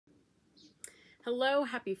Hello,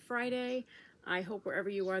 happy Friday. I hope wherever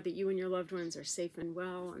you are that you and your loved ones are safe and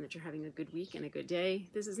well and that you're having a good week and a good day.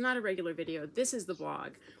 This is not a regular video. This is the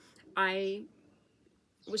blog. I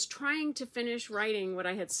was trying to finish writing what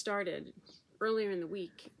I had started earlier in the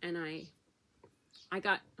week, and I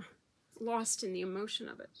got lost in the emotion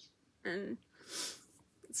of it. And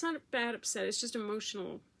it's not a bad upset, it's just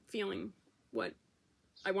emotional feeling what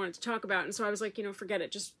I wanted to talk about. And so I was like, forget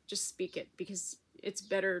it, just speak it, because it's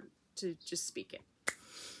better to just speak it.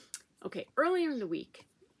 Okay, earlier in the week,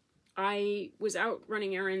 I was out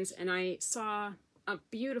running errands and I saw a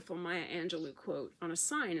beautiful Maya Angelou quote on a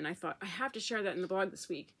sign, and I thought, I have to share that in the blog this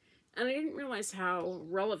week. And I didn't realize how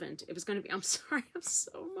relevant it was going to be. I'm sorry, I'm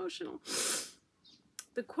so emotional.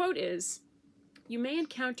 The quote is, "You may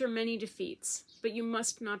encounter many defeats, but you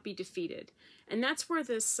must not be defeated." And that's where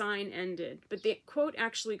this sign ended. But the quote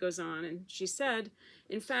actually goes on, and she said,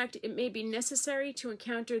 "In fact, it may be necessary to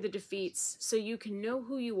encounter the defeats so you can know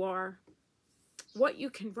who you are, what you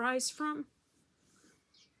can rise from,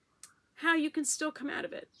 how you can still come out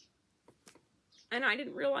of it." And I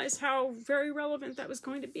didn't realize how very relevant that was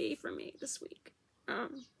going to be for me this week.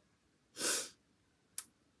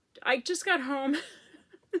 I just got home.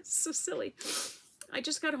 It's so silly. I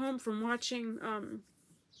just got home from watching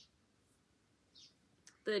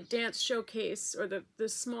the dance showcase, or the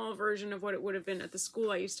small version of what it would have been at the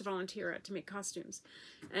school I used to volunteer at to make costumes.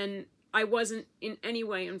 And I wasn't in any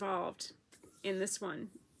way involved in this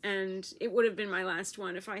one. And it would have been my last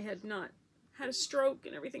one if I had not had a stroke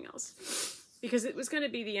and everything else. Because it was going to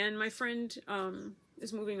be the end. My friend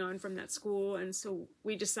is moving on from that school, and so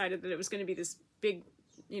we decided that it was going to be this big,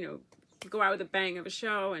 go out with a bang of a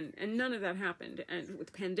show, and none of that happened. And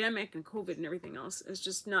with the pandemic and COVID and everything else, it's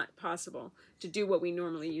just not possible to do what we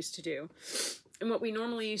normally used to do. And what we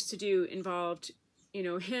normally used to do involved,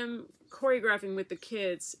 him choreographing with the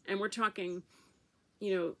kids, and we're talking,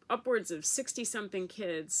 upwards of 60-something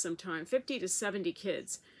kids, sometime 50 to 70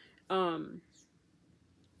 kids. And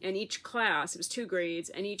each class, it was 2 grades,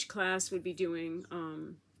 and each class would be doing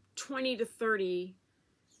 20 to 30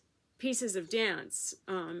 pieces of dance,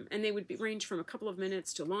 and they would range from a couple of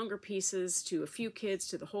minutes to longer pieces to a few kids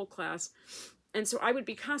to the whole class. And so I would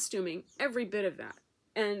be costuming every bit of that,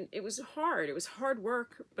 and it was hard. It was hard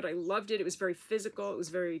work, but I loved it. It was very physical. It was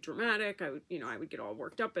very dramatic. I would get all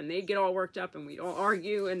worked up, and they'd get all worked up, and we'd all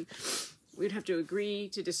argue, and we'd have to agree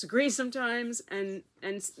to disagree sometimes. And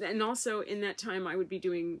also in that time I would be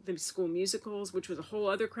doing the school musicals, which was a whole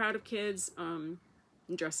other crowd of kids, and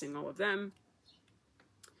dressing all of them.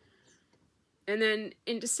 And then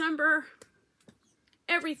in December,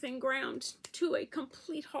 everything ground to a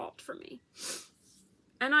complete halt for me.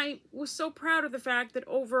 And I was so proud of the fact that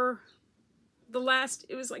over the last,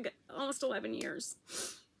 it was like almost 11 years,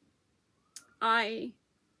 I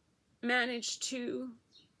managed to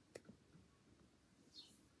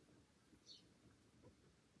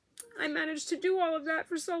do all of that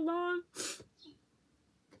for so long.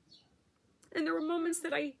 And there were moments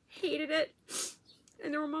that I hated it,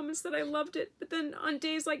 and there were moments that I loved it. But then on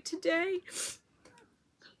days like today,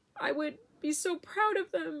 I would be so proud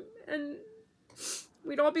of them, and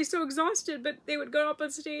we'd all be so exhausted, but they would go up on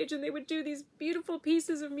stage and they would do these beautiful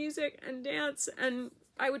pieces of music and dance, and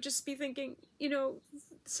I would just be thinking,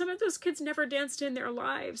 some of those kids never danced in their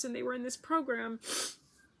lives, and they were in this program.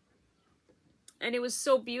 And it was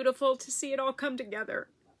so beautiful to see it all come together.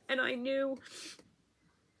 And I knew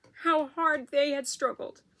how hard they had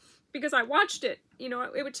struggled, because I watched it.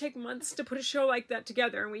 It would take months to put a show like that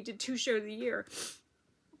together, and we did 2 shows a year.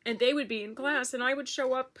 And they would be in class, and I would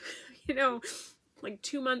show up, like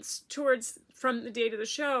 2 months from the date of the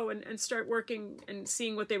show, and start working and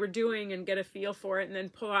seeing what they were doing and get a feel for it, and then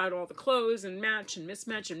pull out all the clothes and match and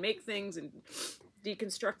mismatch and make things and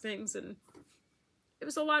deconstruct things. And it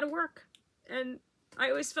was a lot of work. And I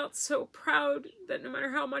always felt so proud that no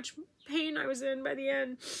matter how much pain I was in by the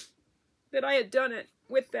end, that I had done it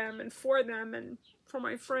with them and for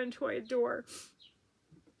my friend who I adore.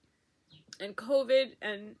 And COVID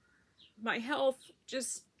and my health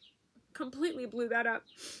just completely blew that up.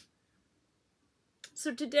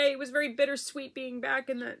 So today it was very bittersweet being back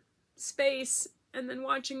in that space, and then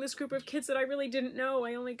watching this group of kids that I really didn't know.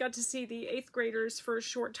 I only got to see the 8th graders for a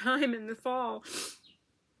short time in the fall.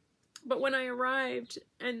 But when I arrived,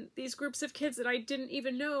 and these groups of kids that I didn't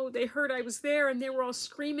even know, they heard I was there, and they were all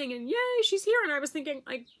screaming, and yay, she's here. And I was thinking,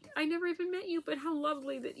 I never even met you, but how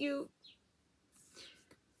lovely that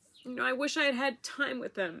I wish I had had time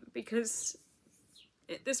with them, because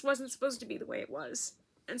this wasn't supposed to be the way it was.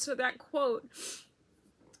 And so that quote,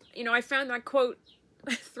 I found that quote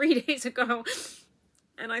 3 days ago,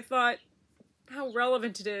 and I thought, how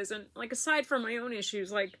relevant it is. And like, aside from my own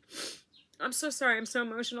issues, like, I'm so sorry, I'm so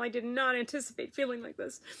emotional. I did not anticipate feeling like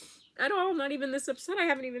this at all. Not even this upset. I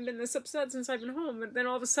haven't even been this upset since I've been home. But then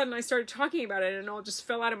all of a sudden I started talking about it and it all just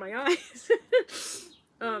fell out of my eyes.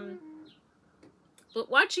 But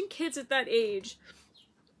watching kids at that age,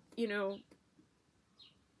 you know,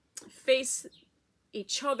 face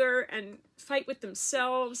each other and fight with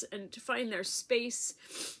themselves and to find their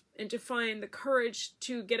space and to find the courage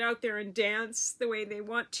to get out there and dance the way they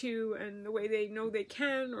want to and the way they know they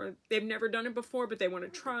can, or they've never done it before but they want to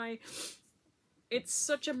try. It's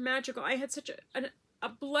such a magical, I had such a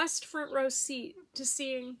blessed front row seat to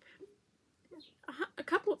seeing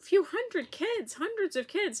few hundred kids, hundreds of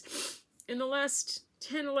kids in the last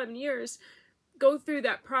 10, 11 years go through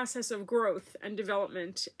that process of growth and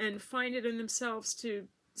development and find it in themselves to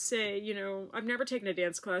say, you know, I've never taken a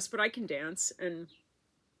dance class, but I can dance and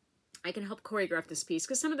I can help choreograph this piece.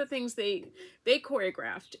 Because some of the things they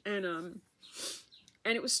choreographed, and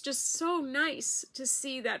it was just so nice to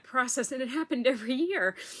see that process, and it happened every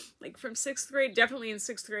year, like from 6th grade, definitely in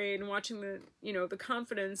 6th grade, and watching the, you know, the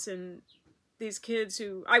confidence in these kids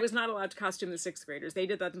who, I was not allowed to costume the 6th graders. They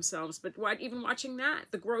did that themselves. But even watching that,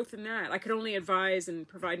 the growth in that, I could only advise and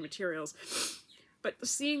provide materials. But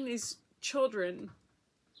seeing these children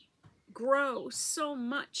grow so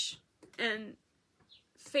much and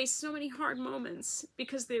face so many hard moments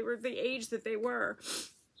because they were the age that they were.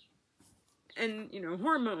 And, you know,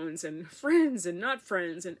 hormones and friends and not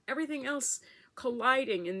friends and everything else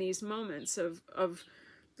colliding in these moments of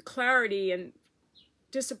clarity and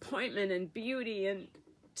disappointment and beauty, and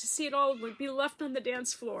to see it all be left on the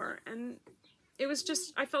dance floor. And it was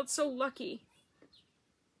just, I felt so lucky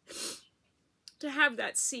to have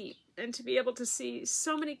that seat and to be able to see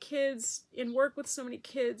so many kids and work with so many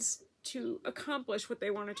kids to accomplish what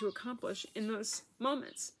they wanted to accomplish in those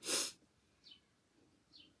moments.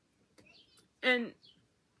 And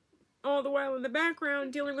all the while in the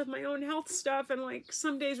background dealing with my own health stuff, and like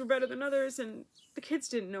some days were better than others, and the kids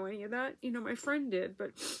didn't know any of that. You know, my friend did,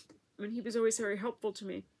 but I mean, he was always very helpful to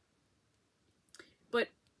me. But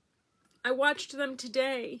I watched them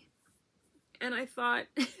today, and I thought,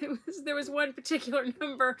 there was one particular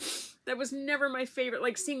number that was never my favorite.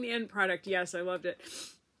 Like, seeing the end product, yes, I loved it.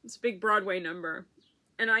 It's a big Broadway number.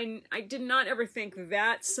 And I did not ever think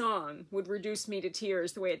that song would reduce me to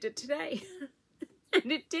tears the way it did today.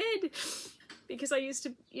 And it did. Because I used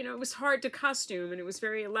to, you know, it was hard to costume, and it was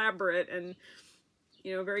very elaborate and,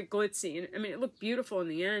 you know, very glitzy. And I mean, it looked beautiful in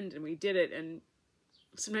the end, and we did it. And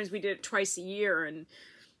sometimes we did it twice a year. And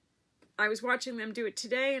I was watching them do it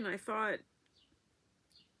today, and I thought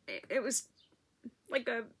it was like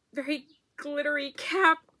a very glittery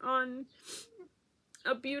cap on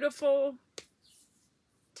a beautiful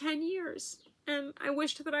 10 years. And I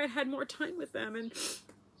wished that I had more time with them. And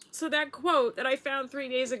so that quote that I found 3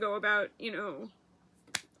 days ago about, you know,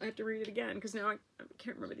 I have to read it again because now I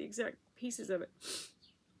can't remember the exact pieces of it.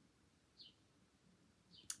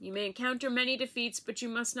 You may encounter many defeats, but you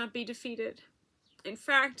must not be defeated. In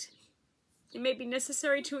fact, it may be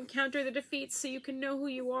necessary to encounter the defeats so you can know who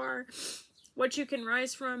you are, what you can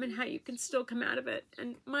rise from, and how you can still come out of it.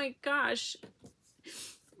 And my gosh,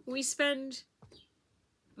 we spend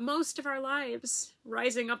most of our lives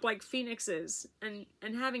rising up like phoenixes and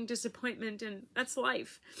having disappointment, and that's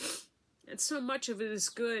life. And so much of it is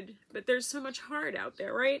good, but there's so much hard out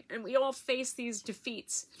there, right? And we all face these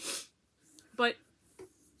defeats. But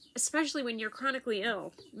especially when you're chronically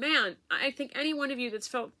ill, man, I think any one of you that's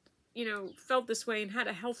felt this way and had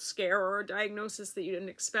a health scare or a diagnosis that you didn't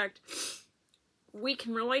expect, we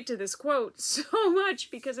can relate to this quote so much,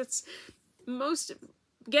 because it's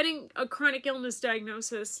getting a chronic illness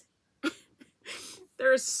diagnosis,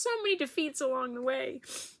 there are so many defeats along the way.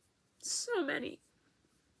 So many.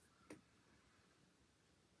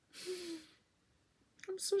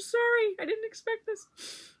 I'm so sorry. I didn't expect this.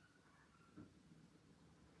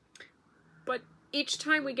 But each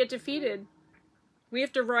time we get defeated, we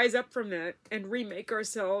have to rise up from that and remake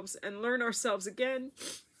ourselves and learn ourselves again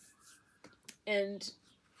and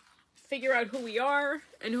figure out who we are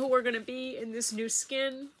and who we're going to be in this new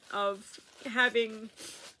skin of having,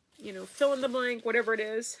 you know, fill in the blank, whatever it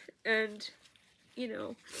is. And, you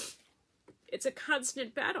know, it's a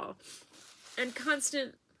constant battle and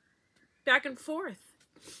constant back and forth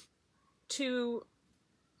to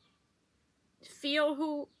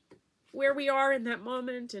feel where we are in that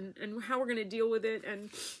moment and how we're going to deal with it and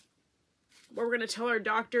what we're going to tell our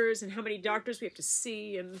doctors and how many doctors we have to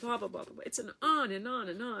see and blah, blah, blah, blah. It's an on and on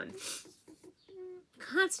and on.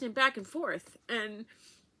 Constant back and forth. And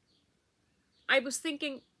I was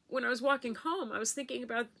thinking, when I was walking home, I was thinking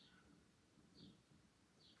about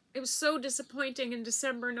it was so disappointing in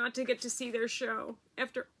December not to get to see their show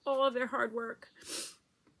after all of their hard work.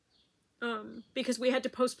 Because we had to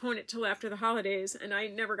postpone it till after the holidays, and I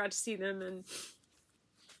never got to see them, and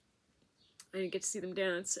I didn't get to see them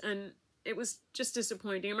dance, and it was just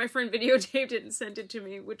disappointing. And my friend videotaped it and sent it to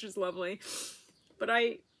me, which was lovely. But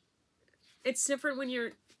it's different when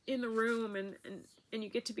you're in the room and you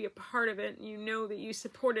get to be a part of it, and you know that you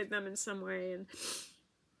supported them in some way. And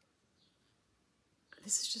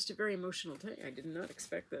this is just a very emotional day. I did not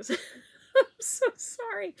expect this. I'm so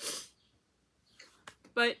sorry.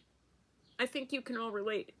 But I think you can all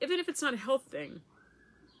relate, even if it's not a health thing.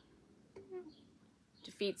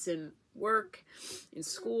 Defeats in work, in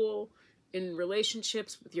school, in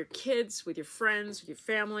relationships with your kids, with your friends, with your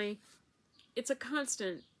family. It's a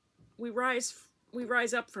constant. We rise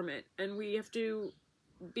up from it, and we have to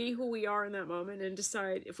be who we are in that moment and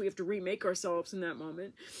decide if we have to remake ourselves in that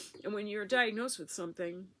moment. And when you're diagnosed with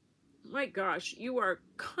something, my gosh, you are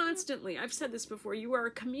constantly, I've said this before, you are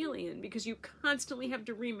a chameleon, because you constantly have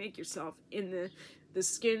to remake yourself in the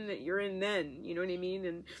skin that you're in then, you know what I mean?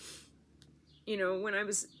 And, you know, when I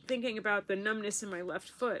was thinking about the numbness in my left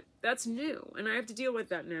foot, that's new, and I have to deal with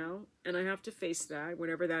that now, and I have to face that,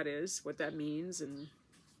 whatever that is, what that means. And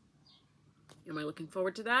am I looking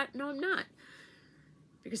forward to that? No, I'm not,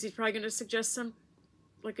 because he's probably going to suggest some,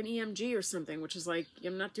 like an EMG or something, which is like,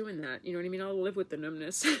 I'm not doing that. You know what I mean? I'll live with the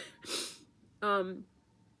numbness.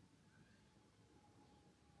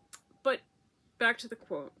 But back to the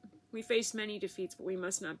quote. We face many defeats, but we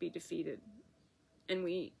must not be defeated. And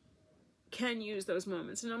we can use those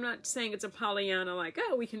moments. And I'm not saying it's a Pollyanna, like,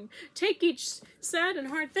 oh, we can take each sad and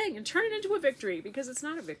hard thing and turn it into a victory, because it's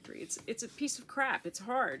not a victory. It's a piece of crap. It's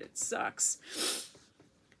hard. It sucks.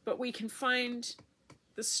 But we can find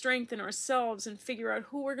the strength in ourselves and figure out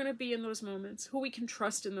who we're going to be in those moments, who we can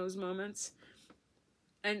trust in those moments,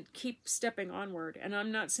 and keep stepping onward. And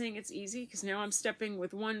I'm not saying it's easy, because now I'm stepping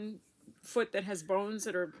with one foot that has bones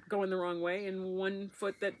that are going the wrong way and one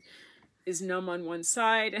foot that is numb on one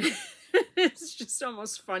side. And it's just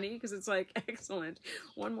almost funny, because it's like, excellent,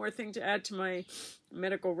 one more thing to add to my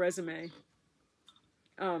medical resume.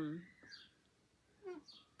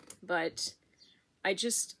 But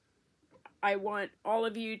I want all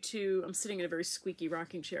of you to, I'm sitting in a very squeaky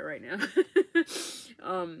rocking chair right now.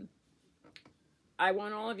 I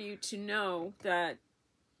want all of you to know that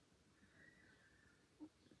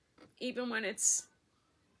even when it's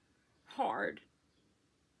hard,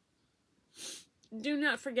 do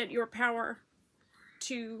not forget your power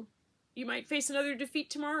to, you might face another defeat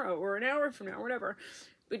tomorrow or an hour from now, or whatever,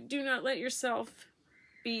 but do not let yourself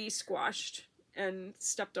be squashed and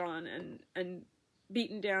stepped on and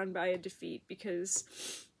beaten down by a defeat, because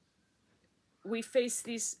we face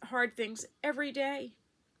these hard things every day.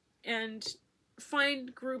 And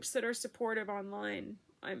find groups that are supportive online.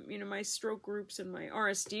 You know, my stroke groups and my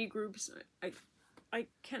RSD groups, I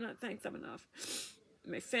cannot thank them enough.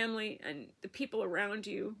 My family and the people around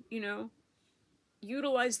you, you know,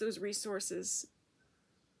 utilize those resources.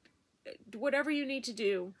 Whatever you need to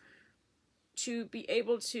do to be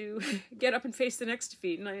able to get up and face the next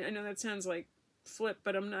defeat. And I know that sounds like flip,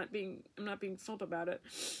 but I'm not being flip about it,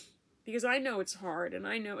 because I know it's hard, and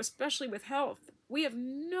I know, especially with health, we have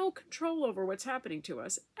no control over what's happening to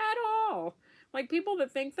us at all. Like, people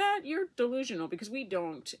that think that, you're delusional, because we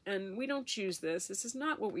don't, and we don't choose this. This is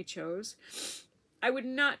not what we chose. I would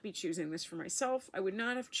not be choosing this for myself. I would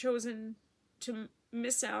not have chosen to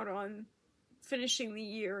miss out on finishing the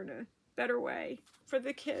year in a better way for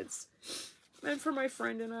the kids and for my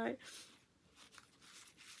friend and I.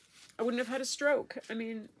 I wouldn't have had a stroke. I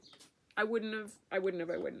mean, I wouldn't have.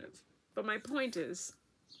 But my point is,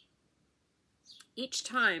 each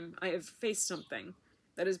time I have faced something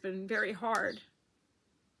that has been very hard,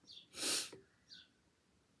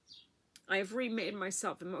 I have remade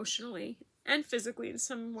myself emotionally and physically in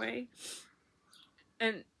some way,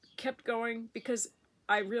 and kept going, because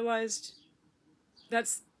I realized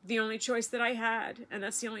that's the only choice that I had, and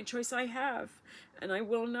that's the only choice I have, and I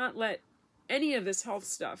will not let any of this health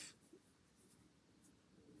stuff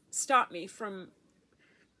stop me from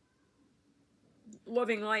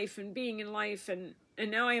loving life and being in life. And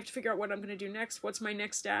now I have to figure out what I'm going to do next. What's my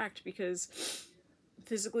next act? Because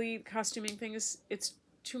physically, the costuming thing it's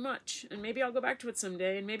too much. And maybe I'll go back to it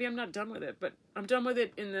someday, and maybe I'm not done with it, but I'm done with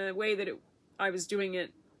it in the way that I was doing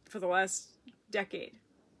it for the last decade.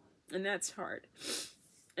 And that's hard.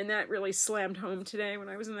 And that really slammed home today when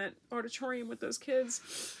I was in that auditorium with those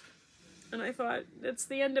kids. And I thought, it's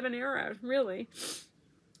the end of an era, really.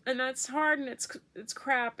 And that's hard, and it's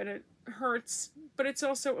crap, and it hurts, but it's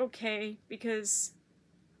also okay, because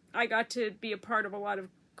I got to be a part of a lot of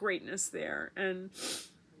greatness there, and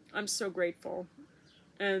I'm so grateful.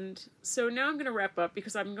 And so now I'm going to wrap up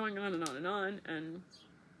because I'm going on and on and on, and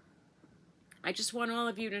I just want all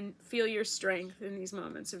of you to feel your strength in these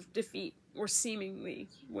moments of defeat, or seemingly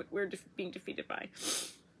what we're being defeated by,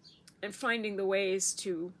 and finding the ways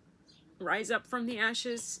to rise up from the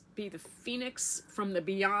ashes, be the phoenix from the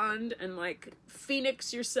beyond, and like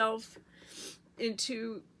phoenix yourself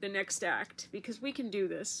into the next act, because we can do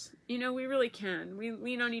this. You know, we really can. We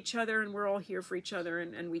lean on each other, and we're all here for each other,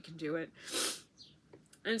 and we can do it.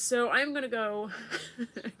 And so I'm going to go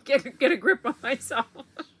get a grip on myself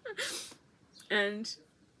and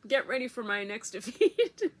get ready for my next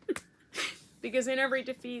defeat. Because in every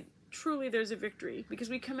defeat, truly there's a victory, because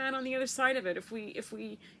we come out on the other side of it. If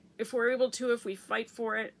we're able to, if we fight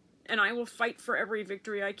for it, and I will fight for every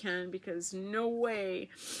victory I can, because no way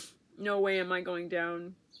am I going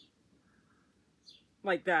down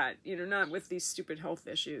like that, you know, not with these stupid health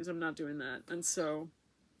issues. I'm not doing that. And so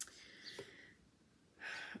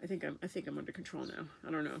I think I'm under control now. I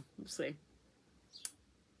don't know. We'll see.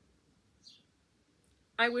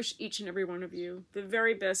 I wish each and every one of you the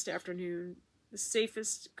very best afternoon, the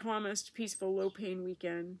safest, calmest, peaceful, low-pain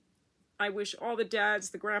weekend. I wish all the dads,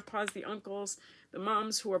 the grandpas, the uncles, the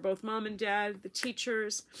moms who are both mom and dad, the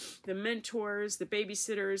teachers, the mentors, the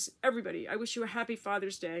babysitters, everybody, I wish you a happy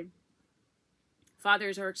Father's Day.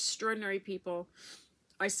 Fathers are extraordinary people.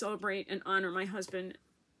 I celebrate and honor my husband,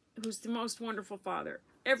 who's the most wonderful father,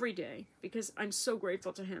 every day, because I'm so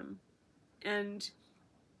grateful to him. And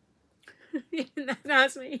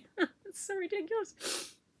that's me. It's so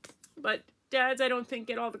ridiculous. But dads, I don't think,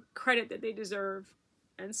 get all the credit that they deserve.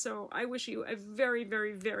 And so I wish you a very,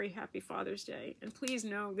 very, very happy Father's Day. And please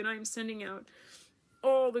know that I am sending out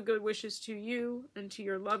all the good wishes to you and to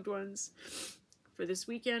your loved ones for this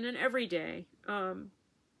weekend and every day.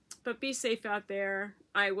 But be safe out there.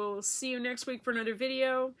 I will see you next week for another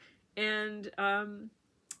video, and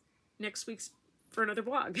next week's for another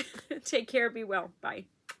vlog. Take care. Be well. Bye.